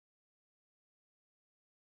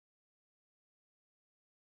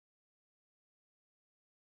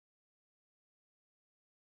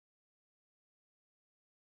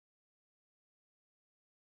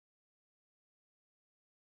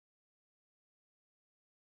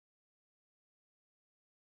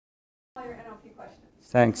all your NLP questions.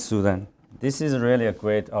 Thanks, Susan. This is really a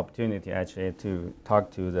great opportunity, actually, to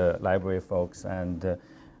talk to the library folks. And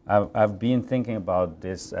I've been thinking about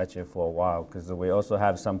this, actually, for a while, because we also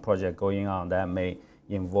have some project going on that may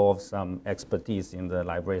involve some expertise in the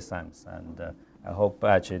library science. And I hope,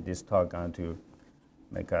 actually, this talk is going to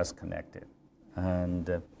make us connected.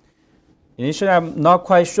 And initially, I'm not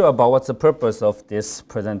quite sure about what's the purpose of this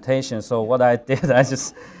presentation. So what I did, I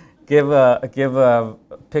just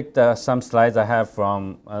picked some slides I have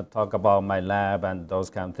from talk about my lab and those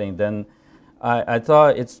kind of things. Then I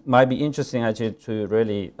thought it might be interesting actually to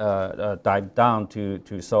really dive down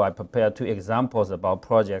so I prepared 2 examples about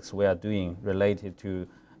projects we are doing related to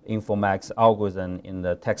informatics algorithm in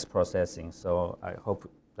the text processing. So I hope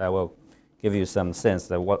that will give you some sense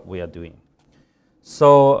of what we are doing.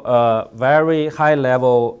 So very high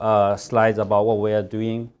level slides about what we are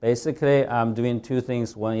doing. Basically, I'm doing 2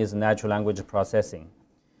 things. One is natural language processing.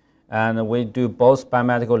 And we do both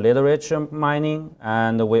biomedical literature mining,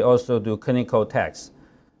 and we also do clinical text.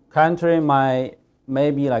 Currently,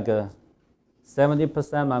 maybe like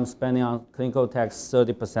 70% I'm spending on clinical text,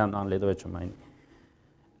 30% on literature mining.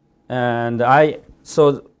 And I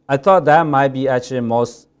thought that might be actually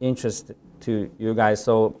most interesting to you guys.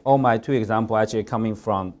 So all my 2 examples actually coming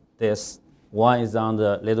from this. One is on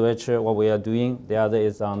the literature, what we are doing. The other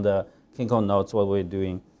is on the clinical notes, what we're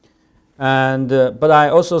doing. And but I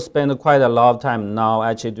also spend quite a lot of time now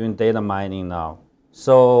actually doing data mining now.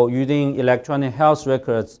 So using electronic health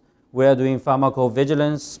records, we are doing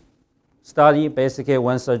pharmacovigilance study. Basically,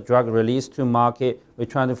 once a drug released to market, we're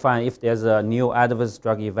trying to find if there's a new adverse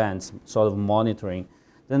drug events, sort of monitoring.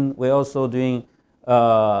 Then we're also doing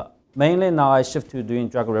mainly now I shift to doing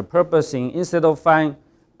drug repurposing. Instead of finding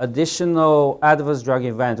additional adverse drug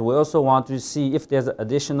events, we also want to see if there's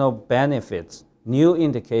additional benefits, new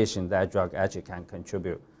indication that drug actually can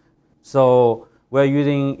contribute. So we're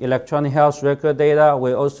using electronic health record data.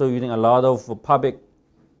 We're also using a lot of public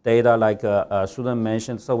data, like Susan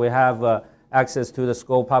mentioned. So we have access to the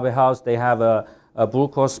School of Public Health. They have a Blue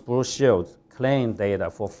Cross Blue Shield claim data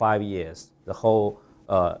for 5 years, the whole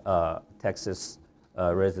Texas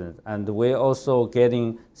resident. And we're also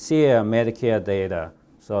getting CARE Medicare data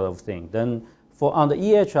sort of thing. Then on the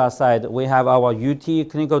EHR side, we have our UT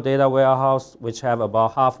clinical data warehouse, which have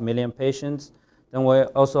about 500,000 patients. Then we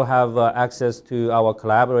also have access to our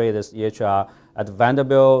collaborators, EHR, at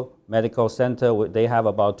Vanderbilt Medical Center. They have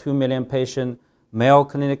about 2 million patients. Mayo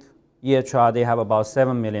Clinic EHR, they have about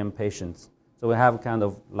 7 million patients. So we have kind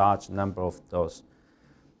of large number of those.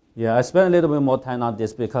 Yeah, I spent a little bit more time on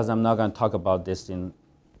this because I'm not going to talk about this in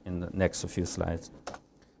the next few slides.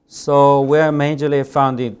 So we're majorly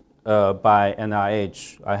funded by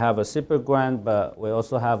NIH. I have a CIPR grant, but we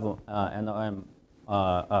also have NLM,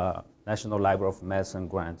 National Library of Medicine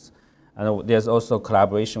grants. And there's also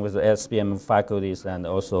collaboration with the SBMI faculties and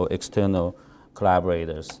also external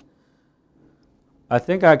collaborators. I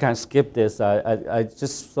think I can skip this. I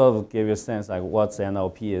just sort of give you a sense like what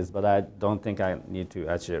NLP is, but I don't think I need to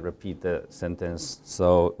actually repeat the sentence.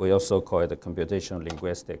 So we also call it the computational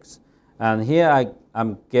linguistics. And here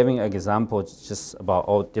I'm giving an example just about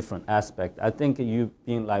all different aspects. I think you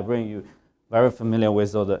being librarian, you're very familiar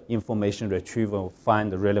with all the information retrieval,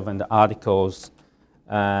 find the relevant articles,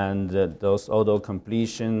 and those auto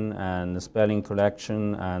completion and spelling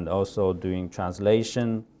correction, and also doing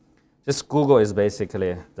translation. Just Google is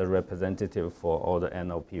basically the representative for all the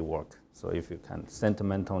NLP work. So if you can,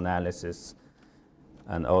 sentimental analysis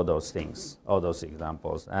and all those things, all those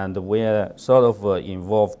examples. And we're sort of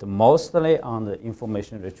involved mostly on the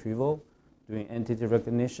information retrieval, doing entity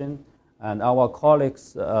recognition. And our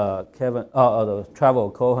colleagues,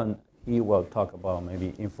 Travel Cohen, he will talk about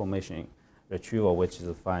maybe information retrieval, which is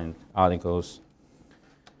find articles.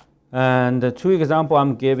 And the 2 examples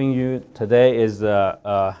I'm giving you today is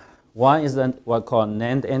one is what called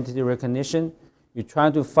named entity recognition. You're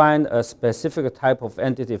trying to find a specific type of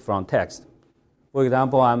entity from text. For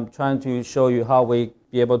example, I'm trying to show you how we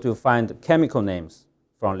be able to find chemical names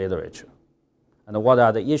from literature, and what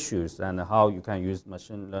are the issues, and how you can use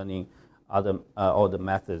machine learning, all the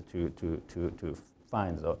methods to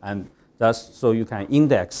find those. And that's so you can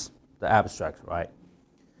index the abstract, right?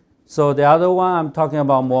 So the other one I'm talking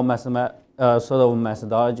about more sort of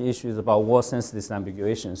methodology issues about word sense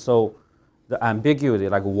disambiguation. So the ambiguity,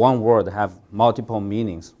 like one word have multiple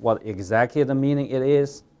meanings. What exactly the meaning it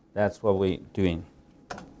is, that's what we're doing.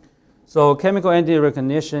 So chemical entity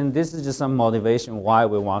recognition, this is just some motivation why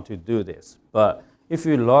we want to do this. But if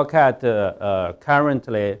you look at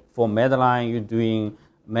currently for Medline, you're doing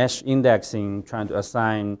mesh indexing, trying to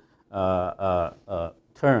assign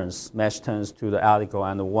terms, match terms to the article,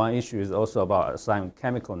 and one issue is also about assigning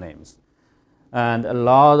chemical names. And a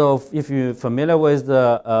lot of, if you're familiar with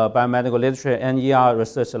the biomedical literature, NER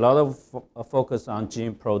research, a lot of focus on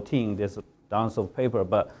gene protein. There's tons of paper,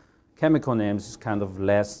 but chemical names is kind of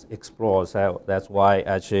less explored. So that's why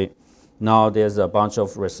actually now there's a bunch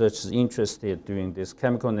of researchers interested doing this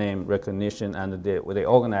chemical name recognition, and they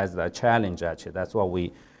organized a challenge actually. That's what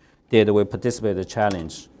we did. We participated in the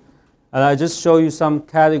challenge. And I just show you some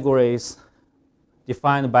categories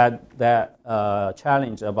defined by that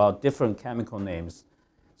challenge about different chemical names.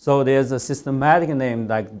 So there's a systematic name,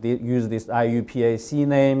 like they use these IUPAC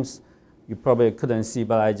names. You probably couldn't see,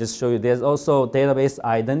 but I just show you. There's also database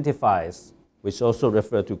identifiers, which also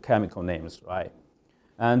refer to chemical names, right?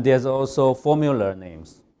 And there's also formula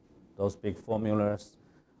names, those big formulas,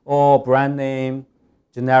 or brand name,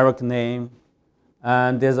 generic name,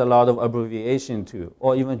 and there's a lot of abbreviation too,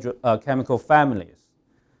 or even chemical families.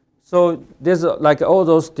 So there's like all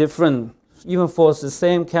those different, even for the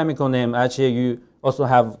same chemical name, actually you also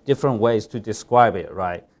have different ways to describe it,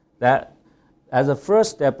 right? That as a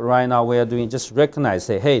first step right now we are doing just recognize,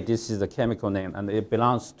 say, hey, this is a chemical name and it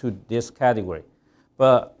belongs to this category.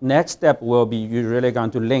 But next step will be you're really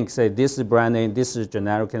going to link, say, this is brand name, this is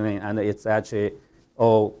generic name, and it's actually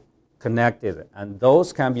all connected. And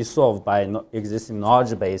those can be solved by existing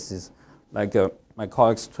knowledge bases, like my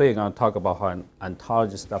colleagues today are going to talk about how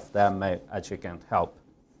ontology stuff that may actually can help.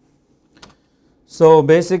 So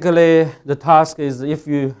basically, the task is if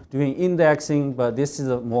you're doing indexing, but this is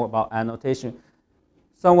more about annotation,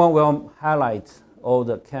 someone will highlight all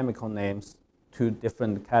the chemical names to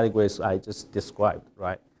different categories I just described,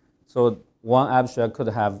 right? So one abstract could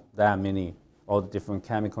have that many, all the different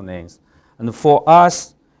chemical names. And for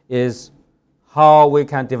us is how we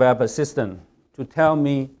can develop a system to tell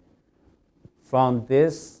me from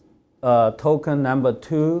this token number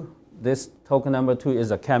 2, this token number 2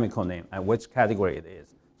 is a chemical name and which category it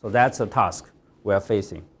is. So that's a task we are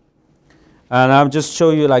facing. And I'll just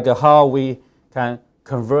show you like how we can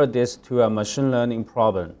convert this to a machine learning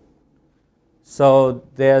problem. So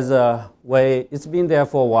there's a way, it's been there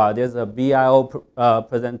for a while. There's a BIO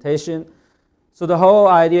presentation. So the whole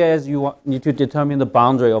idea is you need to determine the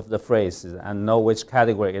boundary of the phrase and know which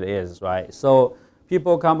category it is, right? So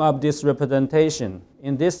people come up with this representation.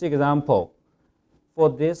 In this example, for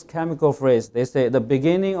this chemical phrase, they say the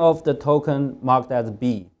beginning of the token marked as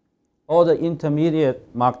B, all the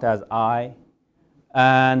intermediate marked as I,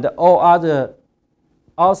 and all other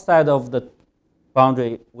outside of the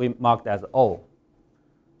boundary we marked as O.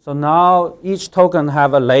 So now each token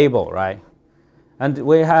have a label, right? And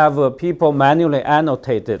we have people manually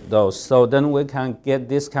annotated those. So then we can get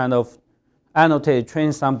this kind of annotated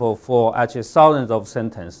training sample for actually thousands of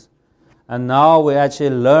sentences. And now we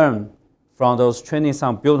actually learn from those training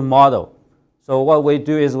sample, build model. So what we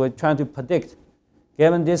do is we're trying to predict,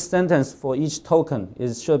 given this sentence for each token,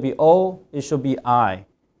 it should be O, it should be I,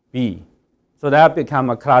 B. So that become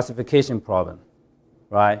a classification problem,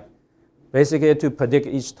 right? Basically to predict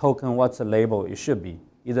each token, what's the label it should be,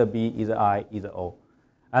 either B, either I, either O.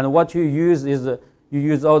 And what you use is you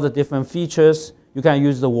use all the different features. You can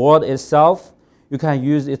use the word itself. You can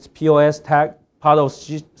use its POS tag. Part of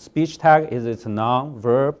speech tag is its noun,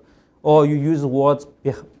 verb, or you use words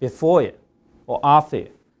before it or after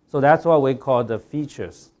it. So that's what we call the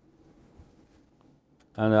features.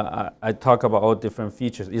 And I talk about all different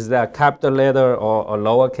features. Is that a capital letter or a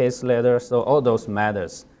lowercase letter? So all those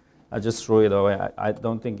matters. I just threw it away. I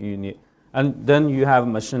don't think you need. And then you have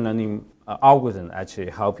machine learning algorithm actually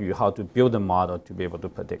help you how to build a model to be able to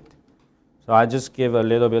predict. So I just give a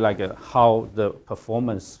little bit like how the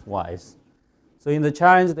performance-wise. So in the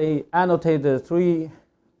challenge, they annotated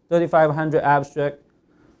 3,500 abstract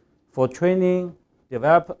for training,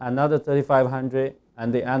 develop another 3,500,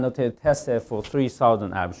 and they annotated test set for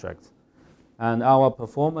 3,000 abstracts. And our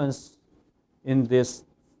performance in this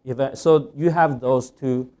event, so you have those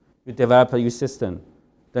two, you develop your system,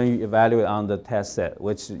 then you evaluate on the test set,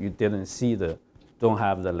 which you didn't see don't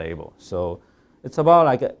have the label. So it's about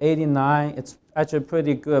like 89. It's actually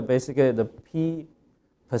pretty good. Basically, the P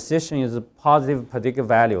position is a positive predictive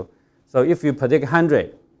value. So if you predict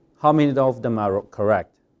 100, how many of them are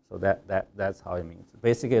correct? So that's how it means.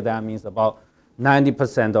 Basically, that means about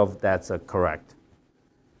 90% of that's correct.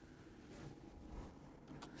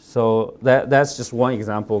 So that's just one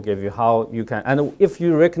example, give you how you can, and if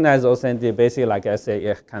you recognize those entities, basically, like I say,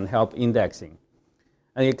 it can help indexing.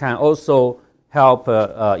 And it can also help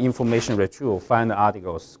information retrieval, find the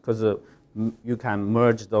articles, because you can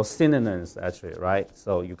merge those synonyms actually, right?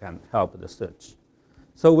 So you can help the search.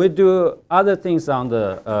 So we do other things on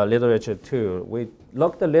the literature too.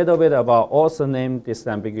 looked a little bit about also named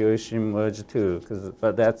disambiguation merge too,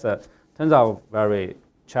 but that's turns out very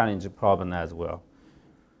challenging problem as well.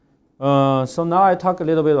 So now I talk a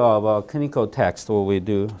little bit about clinical text, what we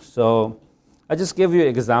do. So I just give you an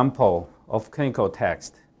example of clinical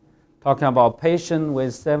text, talking about patient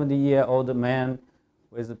with 70-year-old man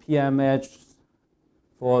with a PMH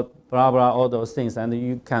for blah, blah, all those things. And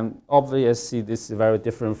you can obviously see this is very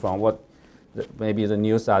different from what maybe the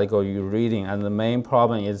news article you're reading. And the main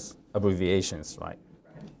problem is abbreviations, right?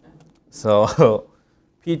 So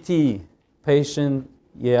PT, patient,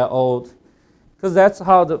 year-old, because that's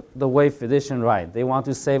how the way physicians write. They want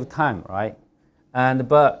to save time, right?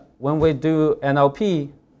 But when we do NLP,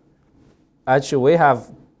 actually we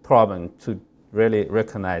have problem to really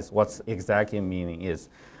recognize what's exactly meaning is.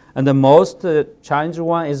 And the most challenging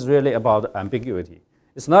one is really about ambiguity.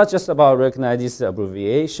 It's not just about recognizing this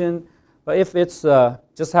abbreviation, but if it's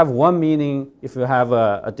just have one meaning, if you have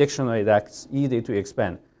a dictionary that's easy to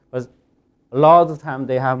expand. But a lot of the time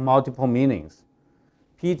they have multiple meanings.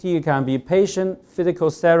 PT can be patient,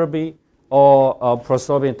 physical therapy, or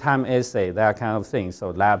prosorbing time assay, that kind of thing,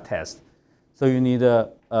 so lab test. So you need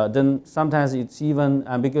then sometimes it's even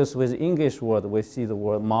ambiguous with English word. We see the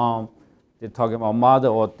word mom, they talk about mother,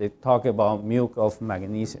 or they talk about milk of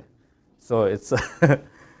magnesia. So it's,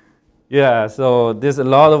 yeah, so there's a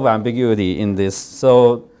lot of ambiguity in this.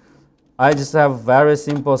 So I just have very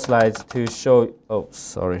simple slides to show,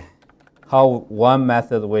 how one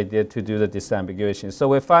method we did to do the disambiguation. So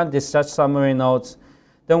we find discharge summary notes,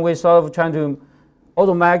 then we sort of trying to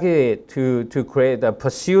automatically to create a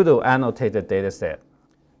pseudo annotated data set.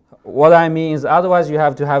 What I mean is otherwise you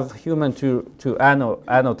have to have human to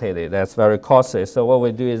annotate it. That's very costly. So what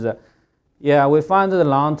we do is, we find the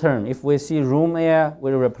long term. If we see room air,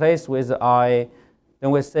 we replace with I,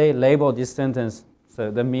 then we say label this sentence. So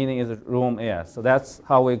the meaning is room air. So that's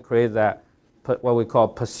how we create that, what we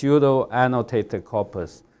call pseudo annotated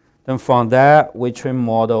corpus. Then from that, we train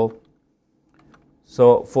model.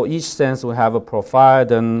 So for each sense, we have a profile.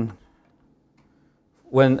 Then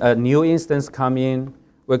when a new instance comes in,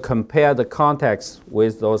 we compare the context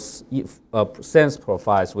with those sense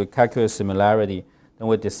profiles. We calculate similarity. Then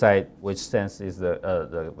we decide which sense is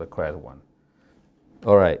the correct one.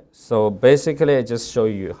 All right. So basically, I just show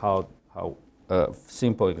you how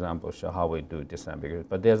simple example show how we do disambiguation.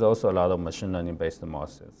 But there's also a lot of machine learning based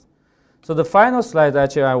models. So the final slide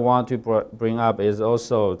actually I want to bring up is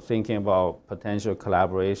also thinking about potential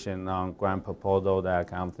collaboration on grant proposal, that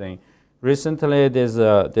kind of thing. Recently, there's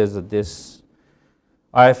this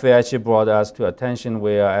IFA actually brought us to attention.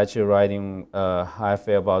 We are actually writing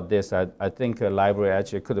IFA about this. I think a library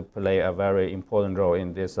actually could play a very important role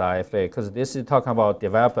in this IFA because this is talking about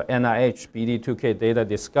developer NIH BD2K Data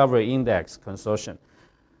Discovery Index Consortium.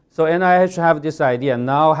 So NIH have this idea.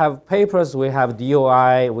 Now have papers, we have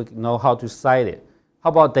DOI, we know how to cite it. How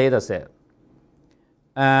about data set?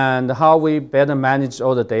 And how we better manage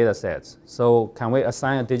all the data sets. So can we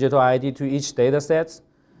assign a digital ID to each data set?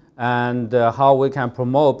 And how we can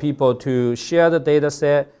promote people to share the data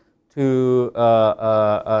set, to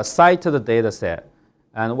cite the data set.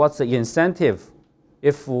 And what's the incentive?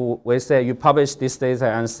 If we say you publish this data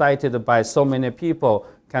and cited by so many people,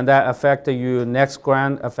 can that affect your next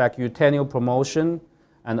grant, affect your tenure promotion,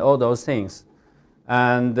 and all those things?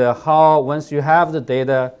 And how, once you have the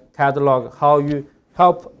data catalog, how you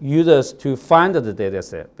help users to find the data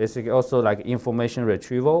set. Basically also like information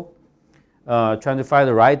retrieval. Trying to find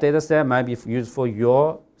the right data set might be used for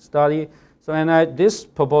your study. So this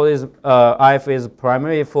proposal is, IFA is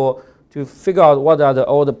primarily to figure out what are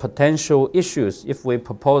all the potential issues if we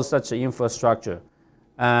propose such an infrastructure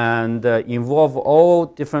and involve all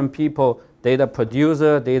different people, data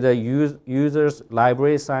producer, data users,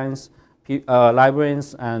 library science,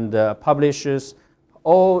 librarians, and publishers,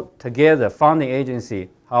 all together, funding agency,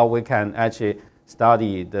 how we can actually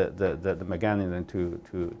study the mechanism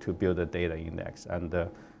to build a data index. And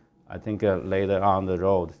I think later on the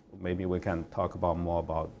road, maybe we can talk about more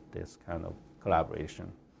about this kind of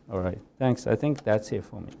collaboration. All right, thanks. I think that's it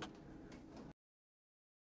for me.